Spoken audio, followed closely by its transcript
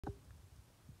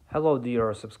Hello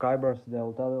dear subscribers,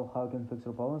 they'll tell you how you can fix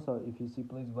your problem. So if you see,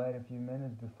 please wait a few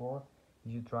minutes before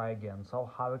you try again. So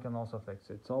how you can also fix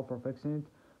it. So for fixing it,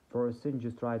 first thing,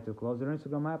 just try to close your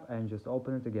Instagram app and just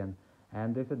open it again.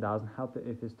 And if it doesn't help,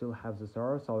 if you still have this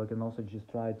error, so you can also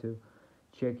just try to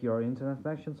check your internet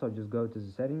connection. So just go to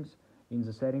the settings. In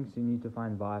the settings you need to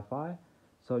find Wi-Fi.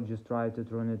 So just try to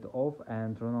turn it off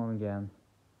and turn on again.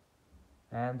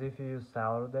 And if you use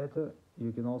cellular data,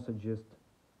 you can also just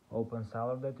open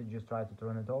cellular data, just try to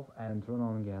turn it off and turn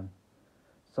on again.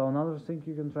 So another thing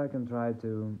you can try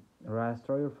to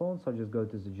restore your phone. So just go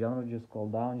to the general, just scroll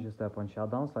down, just tap on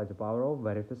shutdown, slide to power off,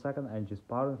 wait a second and just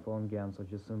power the phone again. So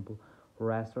just simple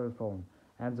restore your phone.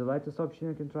 And the latest option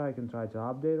you can try to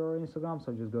update your Instagram.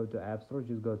 So just go to App Store,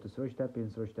 just go to search tab,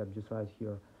 in search tab just right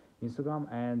here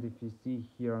Instagram, and if you see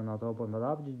here not open but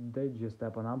update, just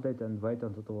tap on update and wait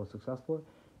until it was successful.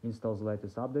 Install the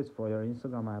latest updates for your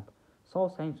Instagram app. So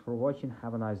thanks for watching,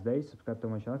 have a nice day, subscribe to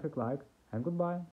my channel, click like, and goodbye.